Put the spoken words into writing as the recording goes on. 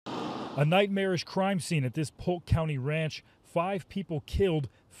A nightmarish crime scene at this Polk County ranch. 5 people killed,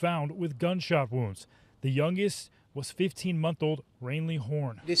 found with gunshot wounds. The youngest was 15-month-old Rainley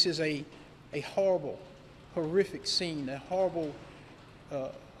Horn. This is a horrible, horrific scene, a horrible,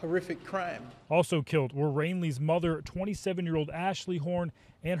 horrific crime. Also killed were Rainley's mother, 27-year-old Ashley Horn,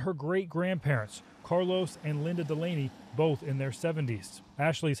 and her great-grandparents, Carlos and Linda Delaney, both in their 70s.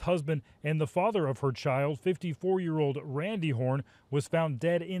 Ashley's husband and the father of her child, 54-year-old Randy Horn, was found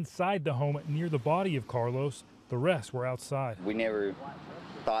dead inside the home near the body of Carlos. The rest were outside. We never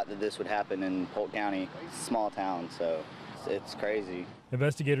thought that this would happen in Polk County, small town, so it's crazy.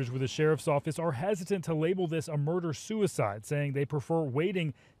 Investigators with the sheriff's office are hesitant to label this a murder-suicide, saying they prefer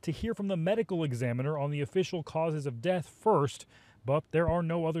waiting to hear from the medical examiner on the official causes of death first, but there are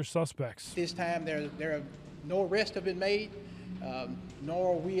no other suspects. This time there are no arrests have been made,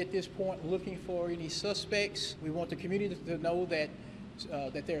 nor are we at this point looking for any suspects. We want the community to know that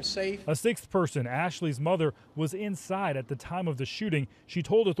they're safe. A 6th person, Ashley's mother, was inside at the time of the shooting. She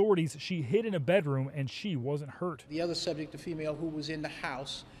told authorities she hid in a bedroom and she wasn't hurt. The other subject, the female who was in the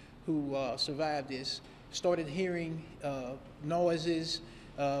house who survived this, started hearing noises,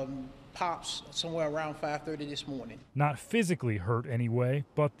 pops somewhere around 5:30 this morning. Not physically hurt anyway,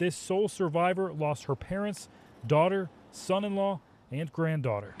 but this sole survivor lost her parents, daughter, son-in-law, and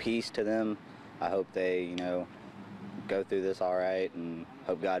granddaughter. Peace to them. I hope they, go through this all right, and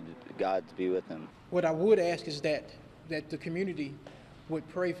hope God to be with them. What I would ask is that the community would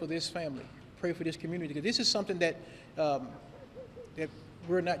pray for this family, pray for this community, because this is something that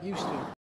we're not used to.